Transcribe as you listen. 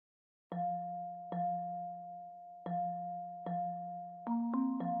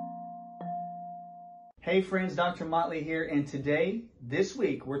Hey friends, Dr. Motley here, and this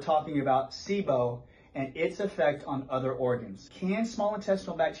week, we're talking about SIBO and its effect on other organs. Can small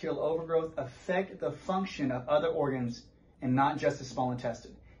intestinal bacterial overgrowth affect the function of other organs and not just the small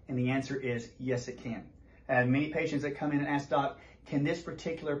intestine? And the answer is yes, it can. I have many patients that come in and ask, Doc, can this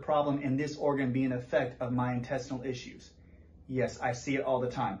particular problem in this organ be an effect of my intestinal issues? Yes, I see it all the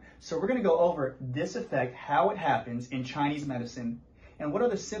time. So we're going to go over this effect, how it happens in Chinese medicine, and what are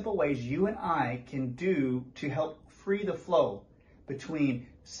the simple ways you and I can do to help free the flow between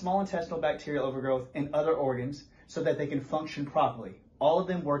small intestinal bacterial overgrowth and other organs so that they can function properly, all of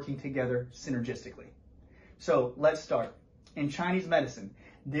them working together synergistically. So let's start. In Chinese medicine,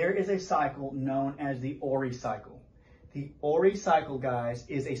 there is a cycle known as the Ori Cycle. The Ori Cycle, guys,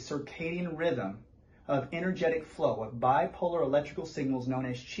 is a circadian rhythm of energetic flow of bipolar electrical signals known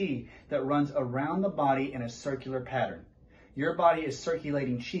as qi that runs around the body in a circular pattern. Your body is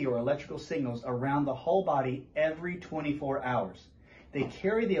circulating qi or electrical signals around the whole body every 24 hours. They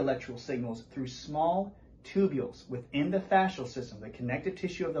carry the electrical signals through small tubules within the fascial system, the connective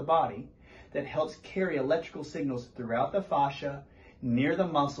tissue of the body, that helps carry electrical signals throughout the fascia, near the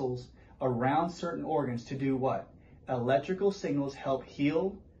muscles, around certain organs to do what? Electrical signals help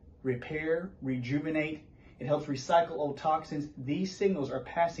heal, repair, rejuvenate. It helps recycle old toxins. These signals are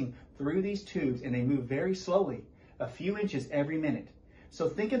passing through these tubes and they move very slowly, a few inches every minute. So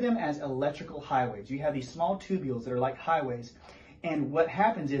think of them as electrical highways. You have these small tubules that are like highways, and what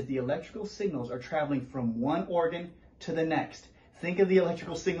happens is the electrical signals are traveling from one organ to the next. Think of the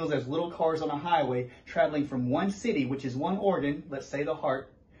electrical signals as little cars on a highway traveling from one city, which is one organ, let's say the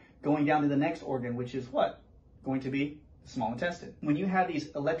heart, going down to the next organ, which is what? Going to be the small intestine. When you have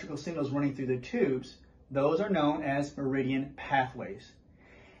these electrical signals running through the tubes, those are known as meridian pathways.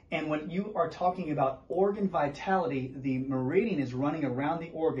 And when you are talking about organ vitality, the meridian is running around the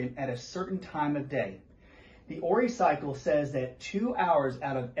organ at a certain time of day. The Ori cycle says that 2 hours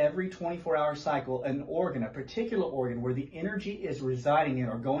out of every 24-hour cycle, an organ, a particular organ where the energy is residing in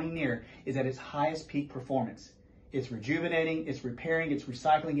or going near, is at its highest peak performance. It's rejuvenating, it's repairing, it's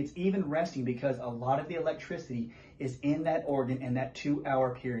recycling, it's even resting because a lot of the electricity is in that organ in that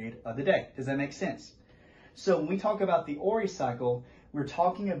 2-hour period of the day. Does that make sense? So when we talk about the Ori cycle, we're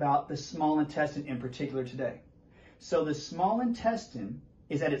talking about the small intestine in particular today. So the small intestine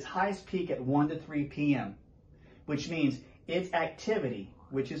is at its highest peak at 1 to 3 p.m., which means its activity,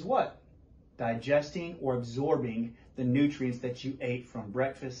 which is what? Digesting or absorbing the nutrients that you ate from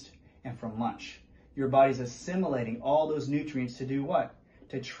breakfast and from lunch. Your body's assimilating all those nutrients to do what?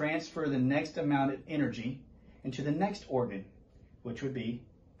 To transfer the next amount of energy into the next organ, which would be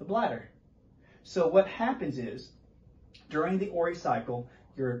the bladder. So what happens is, during the Ori cycle,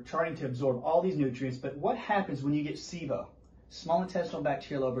 you're trying to absorb all these nutrients, but what happens when you get SIBO, small intestinal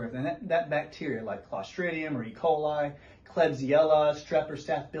bacterial overgrowth, and that bacteria like Clostridium or E. coli, Klebsiella, strep or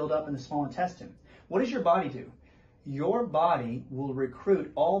staph build up in the small intestine? What does your body do? Your body will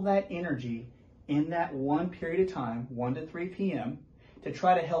recruit all that energy in that one period of time, 1 to 3 p.m., to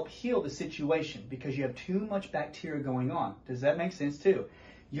try to help heal the situation because you have too much bacteria going on. Does that make sense too?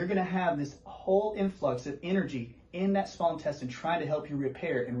 You're going to have this whole influx of energy in that small intestine trying to help you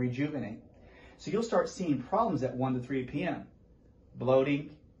repair and rejuvenate. So you'll start seeing problems at 1 to 3 p.m.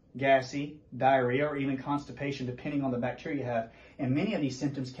 Bloating, gassy, diarrhea, or even constipation, depending on the bacteria you have. And many of these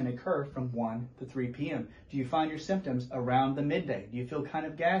symptoms can occur from 1 to 3 p.m. Do you find your symptoms around the midday? Do you feel kind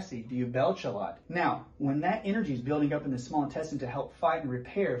of gassy? Do you belch a lot? Now, when that energy is building up in the small intestine to help fight and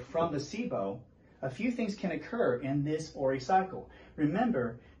repair from the SIBO, a few things can occur in this Ori cycle.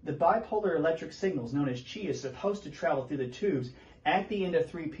 Remember, the bipolar electric signals known as qi is supposed to travel through the tubes at the end of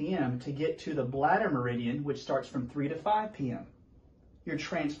 3 p.m. to get to the bladder meridian, which starts from 3 to 5 p.m. You're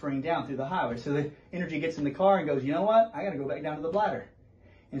transferring down through the highway. So the energy gets in the car and goes, you know what? I got to go back down to the bladder.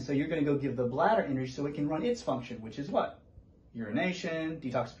 And so you're going to go give the bladder energy so it can run its function, which is what? Urination,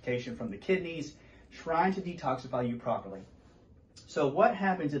 detoxification from the kidneys, trying to detoxify you properly. So what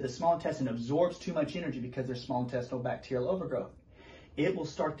happens if the small intestine absorbs too much energy because there's small intestinal bacterial overgrowth? It will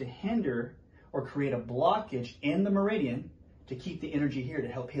start to hinder or create a blockage in the meridian to keep the energy here to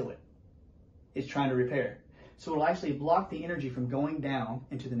help heal it. It's trying to repair. So it'll actually block the energy from going down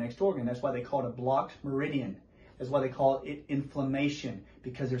into the next organ. That's why they call it a blocked meridian. That's why they call it inflammation,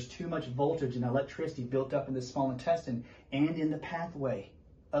 because there's too much voltage and electricity built up in the small intestine and in the pathway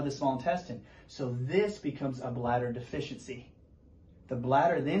of the small intestine. So this becomes a bladder deficiency. The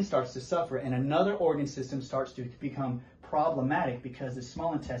bladder then starts to suffer and another organ system starts to become problematic because the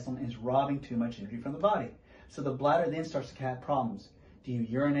small intestine is robbing too much energy from the body. So the bladder then starts to have problems. Do you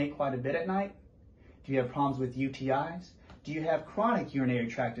urinate quite a bit at night? Do you have problems with UTIs? Do you have chronic urinary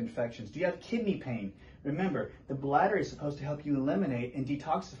tract infections? Do you have kidney pain? Remember, the bladder is supposed to help you eliminate and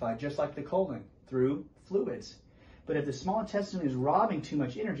detoxify just like the colon through fluids. But if the small intestine is robbing too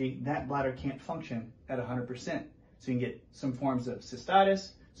much energy, that bladder can't function at 100%. So you can get some forms of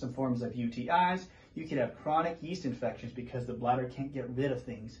cystitis, some forms of UTIs. You could have chronic yeast infections because the bladder can't get rid of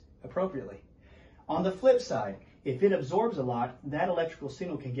things appropriately. On the flip side, if it absorbs a lot, that electrical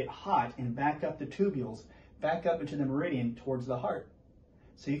signal can get hot and back up the tubules, back up into the meridian towards the heart.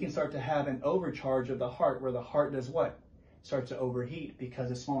 So you can start to have an overcharge of the heart where the heart does what? Starts to overheat because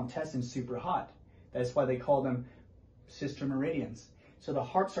the small intestine is super hot. That's why they call them sister meridians. So the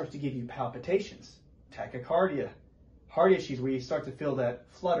heart starts to give you palpitations, tachycardia, heart issues where you start to feel that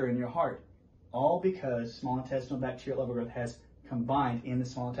flutter in your heart, all because small intestinal bacterial overgrowth has combined in the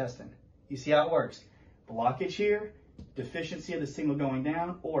small intestine. You see how it works? Blockage here, deficiency of the signal going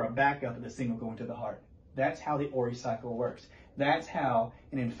down, or a backup of the signal going to the heart. That's how the Ori cycle works. That's how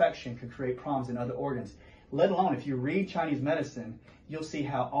an infection could create problems in other organs. Let alone, if you read Chinese medicine, you'll see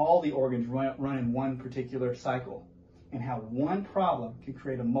how all the organs run in one particular cycle and how one problem can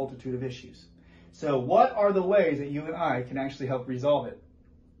create a multitude of issues. So what are the ways that you and I can actually help resolve it?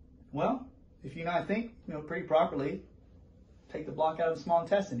 Well, if you and I think pretty properly, take the block out of the small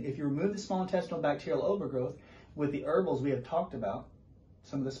intestine. If you remove the small intestinal bacterial overgrowth with the herbals we have talked about,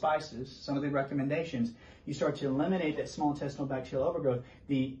 some of the spices, some of the recommendations, you start to eliminate that small intestinal bacterial overgrowth,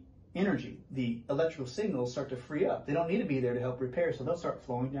 the energy, the electrical signals start to free up. They don't need to be there to help repair, so they'll start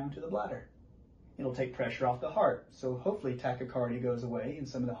flowing down to the bladder. It'll take pressure off the heart, so hopefully tachycardia goes away and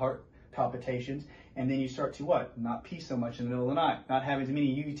some of the heart palpitations, and then you start to what? Not pee so much in the middle of the night, not having as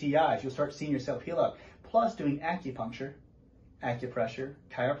many UTIs. You'll start seeing yourself heal up. Plus doing acupuncture, acupressure,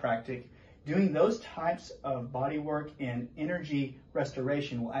 chiropractic, doing those types of body work and energy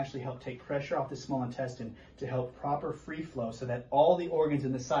restoration will actually help take pressure off the small intestine to help proper free flow so that all the organs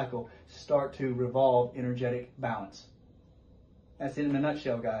in the cycle start to revolve energetic balance. That's it in a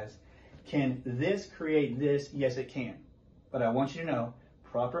nutshell, guys. Can this create this? Yes, it can. But I want you to know,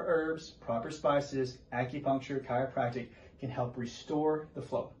 proper herbs, proper spices, acupuncture, chiropractic can help restore the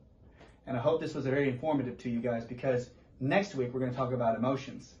flow. And I hope this was very informative to you guys, because next week we're going to talk about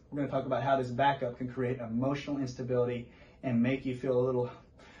emotions. We're going to talk about how this backup can create emotional instability and make you feel a little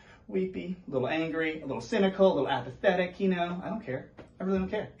weepy, a little angry, a little cynical, a little apathetic. I don't care. I really don't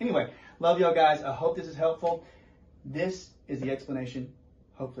care. Anyway, love y'all guys. I hope this is helpful. This is the explanation.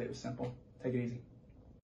 Hopefully it was simple. Take it easy.